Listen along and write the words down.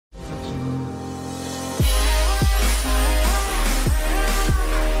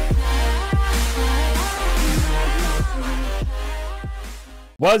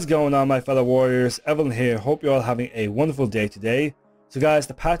What's going on, my fellow warriors? Evylyn here. Hope you're all having a wonderful day today. So guys,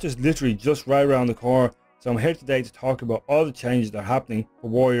 the patch is literally just right around the corner, so I'm here today to talk about all the changes that are happening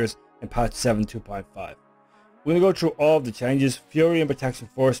for warriors in patch 7.2.5. We're going to go through all of the changes, Fury and Protection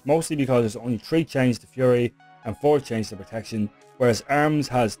first, mostly because there's only 3 changes to Fury and 4 changes to Protection, whereas Arms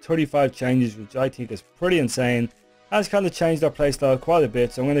has 35 changes, which I think is pretty insane. Has kind of changed our playstyle quite a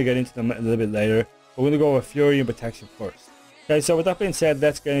bit, so I'm going to get into them a little bit later. We're going to go with Fury and Protection first. Okay, so with that being said,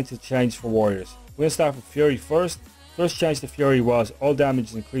 let's get into the change for warriors. We're going to start with Fury first. First change to Fury was all damage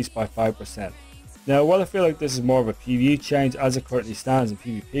is increased by 5%. Now, while I feel like this is more of a PvE change as it currently stands in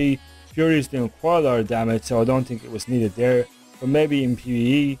PvP, Fury is doing quite a lot of damage, so I don't think it was needed there. But maybe in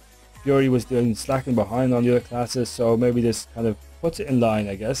PvE, Fury was doing slacking behind on the other classes, so maybe this kind of puts it in line,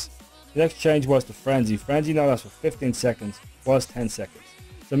 I guess. The next change was to Frenzy. Frenzy now lasts for 15 seconds, was 10 seconds.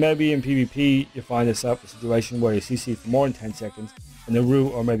 So maybe in PvP you find yourself in a situation where you CC for more than 10 seconds in a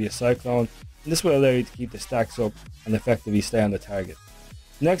root or maybe a cyclone, and this will allow you to keep the stacks up and effectively stay on the target.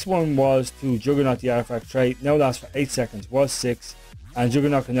 The next one was to Juggernaut the artifact trait, now lasts for 8 seconds, was 6, and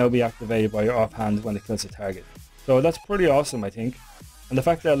Juggernaut can now be activated by your offhand when it kills a target. So that's pretty awesome, I think, and the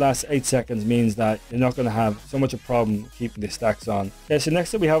fact that it lasts 8 seconds means that you're not going to have so much a problem keeping the stacks on. Okay, so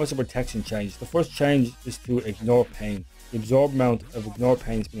next up we have is a protection change. The first change is to Ignore Pain. The absorb amount of Ignore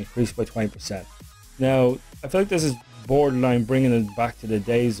Pain has been increased by 20%. Now, I feel like this is borderline bringing it back to the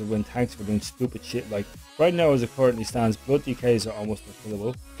days of when tanks were doing stupid shit. Like, right now as it currently stands, Blood DKs are almost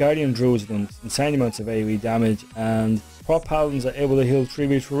unkillable. Guardian Druids do insane amounts of AoE damage, and Prot Paladins are able to heal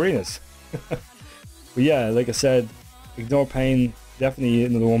 3v3 arenas. But yeah, like I said, Ignore Pain, definitely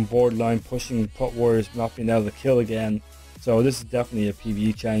another one borderline pushing Prot Warriors not being able to kill again. So this is definitely a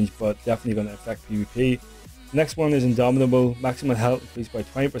PvE change, but definitely going to affect PvP. Next one is Indomitable. Maximum health increased by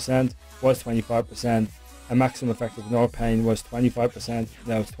 20%, was 25%, and maximum effective Ignore Pain was 25%,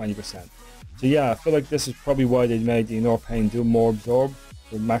 now it's 20%. So yeah, I feel like this is probably why they made the Ignore Pain do more absorb,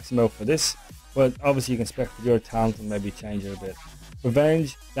 to max out for this, but obviously you can spec for your talent and maybe change it a bit.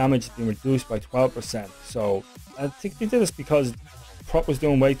 Revenge damage has been reduced by 12%, so I think they did this because Prot was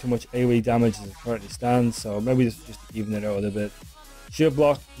doing way too much AoE damage as it currently stands, so maybe this is just to even it out a little bit. Shield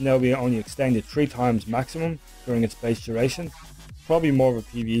block now be only extended 3 times maximum during its base duration. Probably more of a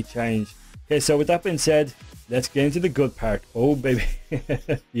PvE change. Okay, so with that being said, let's get into the good part. Oh baby,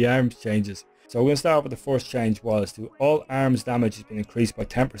 the arms changes. So we're going to start with the first change was to all arms damage has been increased by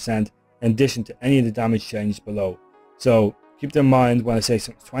 10% in addition to any of the damage changes below. So keep in mind when I say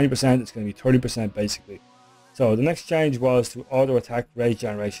something's 20%, it's going to be 30% basically. So the next change was to auto attack rage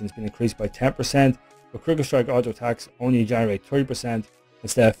generation has been increased by 10%. But Critical Strike auto attacks only generate 30%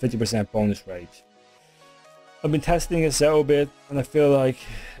 instead of 50% bonus rage. I've been testing this out a bit, and I feel like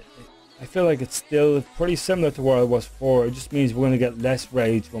it's still pretty similar to what it was before. It just means we're going to get less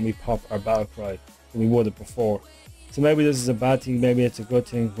rage when we pop our battle cry than we would have before. So maybe this is a bad thing, maybe it's a good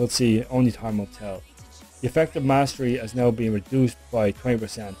thing. We'll see. Only time will tell. The effective mastery has now been reduced by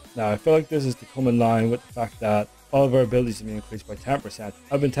 20%. Now I feel like this is to come in line with the fact that all of our abilities have been increased by 10%.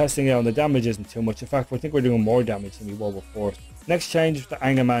 I've been testing it and the damage isn't too much. In fact, I think we're doing more damage than we were before. Next change is the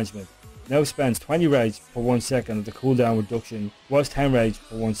anger management. Now spends 20 rage per 1 second. The cooldown reduction was 10 rage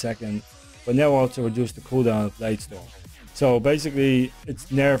per 1 second, but now also reduced the cooldown of Blade Storm. So basically it's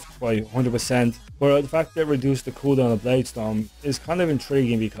nerfed by 100%, but the fact that it reduced the cooldown of Blade Storm is kind of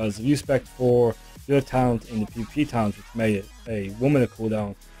intriguing because if you spec for the other talent in the PvP talent which made it a 1 minute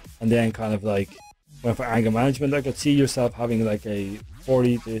cooldown and then kind of like went for anger management, I could see yourself having like a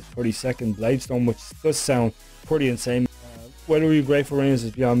 40 to 30 second Blade Storm, which does sound pretty insane. Whether we great for arenas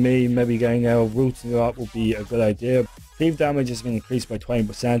is beyond me. Maybe getting out roots and that would be a good idea. Cleave damage has been increased by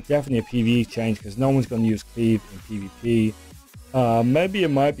 20%, definitely a PvE change because no one's going to use cleave in PvP. Maybe it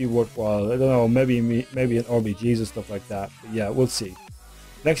might be worthwhile, I don't know, maybe in RBGs and stuff like that, but yeah, we'll see.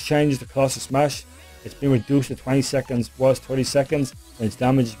 Next change is the Colossus Smash. It's been reduced to 20 seconds, was 30 seconds, and its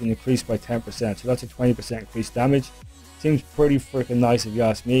damage has been increased by 10%, so that's a 20% increased damage. Seems pretty freaking nice if you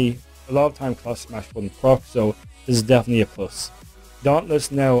ask me. A lot of time Colossus Smash wouldn't proc, so this is definitely a plus.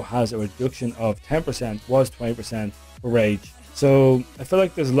 Dauntless now has a reduction of 10%, was 20% for Rage. So I feel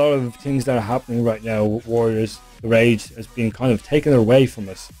like there's a lot of things that are happening right now with Warriors. The Rage has been kind of taken away from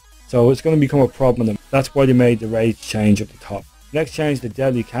us, so it's going to become a problem. That's why they made the Rage change at the top. Next change, the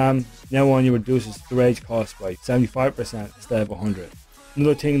Deadly Cam, now only reduces the rage cost by 75% instead of 100.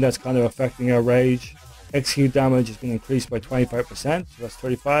 Another thing that's kind of affecting our rage, execute damage has been increased by 25%, so that's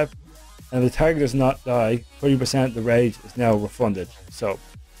 35. And if the target does not die, 30% of the rage is now refunded. So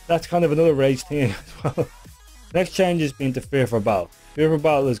that's kind of another rage thing as well. Next change has been to Fear for Battle. Fear for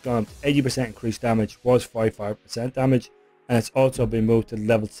Battle has gone up to 80% increased damage, was 45% damage, and it's also been moved to the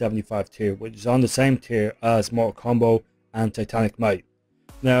level 75 tier, which is on the same tier as Mortal Combo and Titanic Might.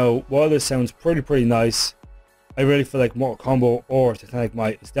 Now, while this sounds pretty nice, I really feel like Mortal Combo or Titanic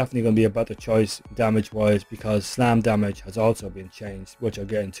Might is definitely going to be a better choice damage wise, because slam damage has also been changed, which I'll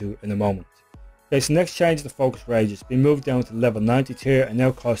get into in a moment. Okay, so next change is the focus rage. It's been moved down to the level 90 tier and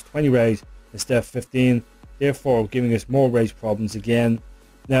now costs 20 rage instead of 15, therefore giving us more rage problems again.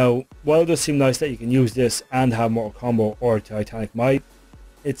 Now, while it does seem nice that you can use this and have Mortal Combo or Titanic Might,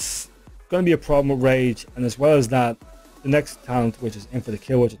 it's going to be a problem with rage, and as well as that, the next talent, which is In for the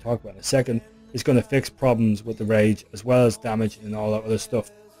Kill, which I'll talk about in a second, is going to fix problems with the rage as well as damage and all that other stuff.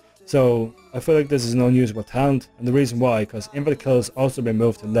 So I feel like this is an unusable talent, and the reason why, because In for the Kill has also been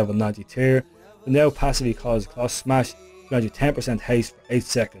moved to level 90 tier, but now passively causes Colossal Smash, grant you 10% haste for 8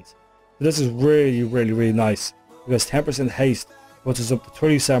 seconds. So this is really nice, because 10% haste puts us up to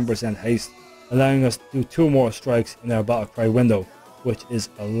 37% haste, allowing us to do 2 more strikes in our battle cry window, which is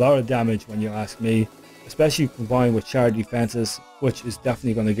a lot of damage when you ask me, especially combined with charge defenses, which is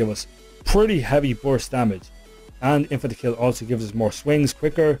definitely going to give us pretty heavy burst damage. And In for the Kill also gives us more swings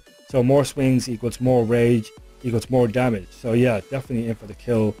quicker, so more swings equals more rage equals more damage. So yeah, definitely In for the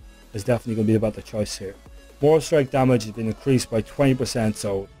Kill is definitely going to be a better choice here. More strike damage has been increased by 20%,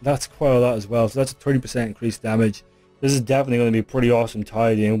 so that's quite a lot as well. So that's a 30% increased damage. This is definitely going to be pretty awesome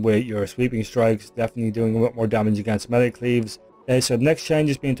tied in with your sweeping strikes, definitely doing a lot more damage against melee cleaves. So the next change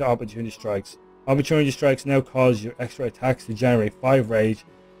has been to opportunity strikes. Opportunity strikes now cause your extra attacks to generate 5 rage,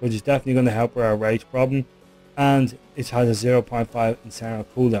 which is definitely going to help with our rage problem, and it has a 0.5 Inferno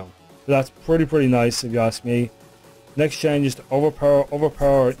cooldown. So that's pretty nice if you ask me. Next change is to Overpower.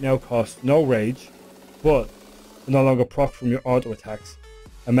 Overpower now costs no rage, but it no longer proc from your auto attacks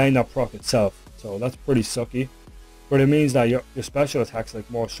and may not proc itself, so that's pretty sucky. But it means that your special attacks like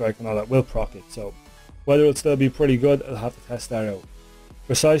more strike and all that will proc it, so whether it'll still be pretty good, I'll have to test that out.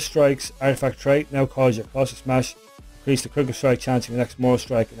 Precise Strikes artifact trait now cause your Colossal Smash increase the critical strike chance of your next more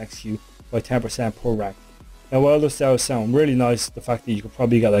strike and execute by 10% per rank. Now while this does sound really nice, the fact that you could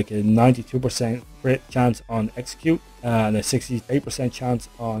probably get like a 92% crit chance on execute and a 68% chance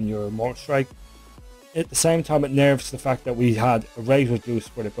on your more strike, at the same time it nerfs the fact that we had a rage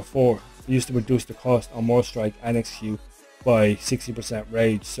reduce with it before. We used to reduce the cost on more strike and execute by 60%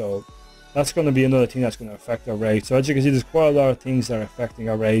 rage, so that's going to be another thing that's going to affect our rage. So as you can see, there's quite a lot of things that are affecting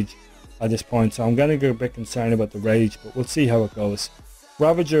our rage at this point, so I'm going to get a bit concerned about the rage, but we'll see how it goes.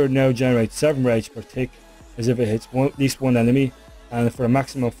 Ravager now generates 7 rage per tick as if it hits at least one enemy, and for a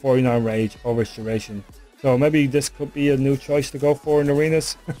maximum of 49 rage over its duration. So maybe this could be a new choice to go for in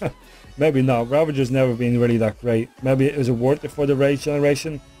arenas. Maybe not. Ravager's never been really that great. Maybe it was worth it for the rage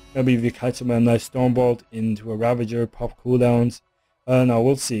generation. Maybe if you catch them a nice Stormbolt into a Ravager, pop cooldowns. I don't know,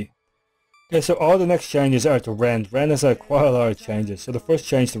 we'll see. Okay, so all the next changes are to Rend. Rend has had quite a lot of changes. So the first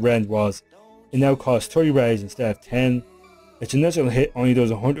change to Rend was, it now costs 30 rage instead of 10. Its initial hit only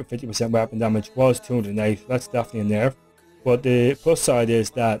does 150% weapon damage, was 208, so that's definitely a nerf. But the plus side is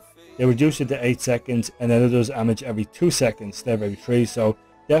that they reduce it to 8 seconds, and then it does damage every 2 seconds instead of every 3, so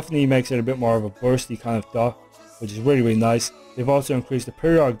definitely makes it a bit more of a bursty kind of dot, which is really nice. They've also increased the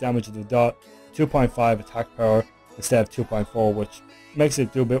periodic damage of the dot to 2.5 attack power instead of 2.4, which makes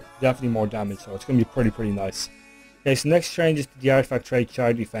it do a bit, definitely more damage, so it's going to be pretty nice. Okay, so next change is to the artifact trait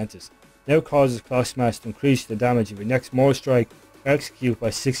Charge Defenses. Now causes Colossal Smash to increase the damage of your next more strike or execute by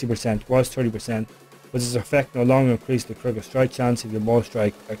 60%, was 30%, but its effect no longer increased the critical strike chance of your more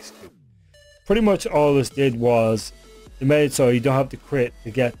strike or execute. Pretty much all this did was, it made it so you don't have to crit to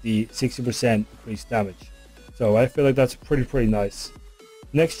get the 60% increased damage. So I feel like that's pretty nice.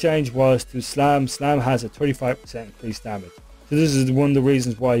 Next change was to Slam. Slam has a 35% increased damage. So this is one of the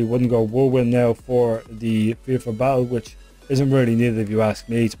reasons why you wouldn't go Whirlwind now for the Fearful Battle, which isn't really needed if you ask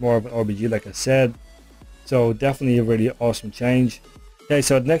me. It's more of an RBG like I said. So definitely a really awesome change. Okay,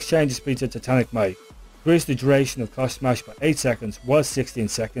 so the next change is to Titanic Might. Increase the duration of Colossal Smash by 8 seconds, was 16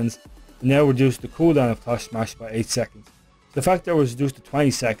 seconds. And now reduce the cooldown of Colossal Smash by 8 seconds. The fact that it was reduced to 20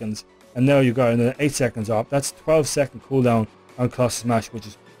 seconds and now you got another 8 seconds off, that's 12-second cooldown on Colossal Smash, which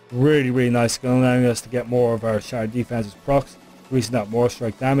is really nice, allowing us to get more of our Shard defenses procs, increasing that more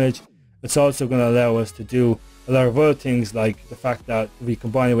strike damage. It's also going to allow us to do a lot of other things, like the fact that if we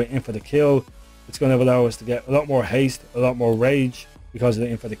combine it with In for the Kill, it's going to allow us to get a lot more haste, a lot more rage because of the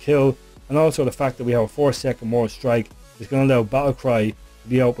In for the Kill, and also the fact that we have a 4-second more strike is going to allow Battle Cry to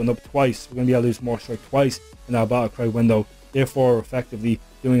be opened up twice. We're going to be able to use more strike twice in our Battle Cry window, therefore effectively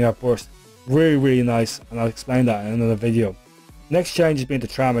doing our burst. Really nice, and I'll explain that in another video. Next change has been to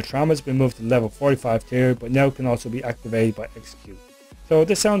Trauma. Trauma has been moved to level 45 tier, but now can also be activated by Execute. So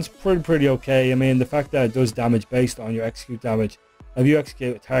this sounds pretty okay. I mean, the fact that it does damage based on your execute damage. If you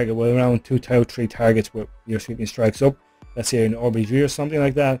execute a target with around 2 to 3 targets with your sweeping strikes up, let's say an RBG or something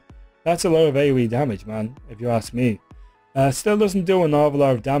like that, that's a lot of AoE damage, man, if you ask me. Still doesn't do an awful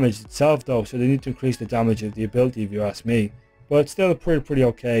lot of damage itself though, so they need to increase the damage of the ability if you ask me. But it's still pretty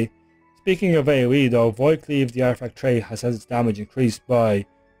okay. Speaking of AoE though, Void Cleave, the artifact trait, has had its damage increased by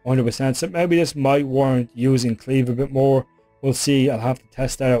 100%, so maybe this might warrant using Cleave a bit more. We'll see, I'll have to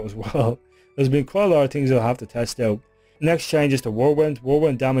test that out as well. There's been quite a lot of things I'll have to test out. Next change is to Whirlwind.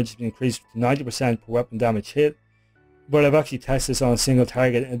 Whirlwind damage has been increased to 90% per weapon damage hit. But I've actually tested this on a single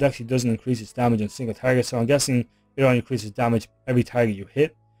target and it actually doesn't increase its damage on a single target, so I'm guessing it only increases damage every target you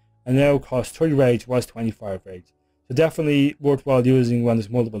hit. And now costs 30 rage, was 25 rage. So definitely worthwhile using when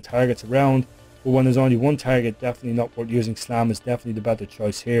there's multiple targets around, but when there's only one target, definitely not worth using. Slam is definitely the better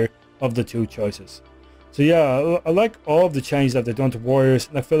choice here of the two choices. So yeah, I like all of the changes that they've done to Warriors,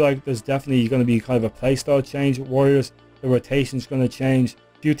 and I feel like there's definitely going to be kind of a playstyle change with Warriors. The rotation is going to change.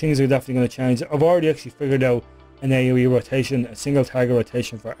 A few things are definitely going to change. I've already actually figured out an AoE rotation, a single target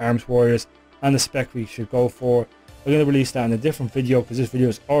rotation for Arms Warriors, and the spec we should go for. I'm going to release that in a different video because this video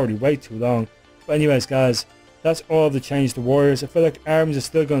is already way too long. But anyways guys, that's all of the changes to Warriors. I feel like Arms is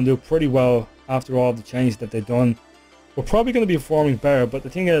still going to do pretty well after all the changes that they've done. We're probably going to be performing better, but the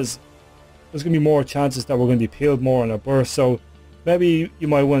thing is, there's going to be more chances that we're going to be peeled more on our burst, so maybe you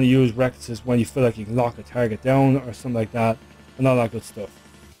might want to use Recklessness when you feel like you can lock a target down or something like that, and all that good stuff.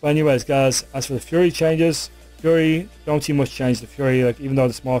 But anyways guys, as for the Fury changes, Fury, don't see much change to Fury. Like, even though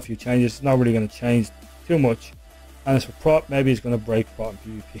the small few changes, it's not really going to change too much. And as for Prot, maybe it's going to break Prot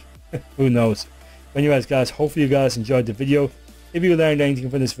in PvP. Who knows. But anyways guys, hopefully you guys enjoyed the video. If you learned anything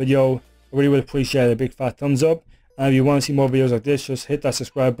from this video, I really would appreciate a big fat thumbs up. And if you want to see more videos like this, just hit that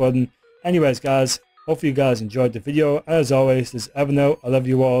subscribe button. Anyways guys, hopefully you guys enjoyed the video. And as always, this is Evylyn out. I love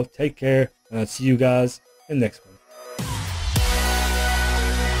you all. Take care. And I'll see you guys in the next one.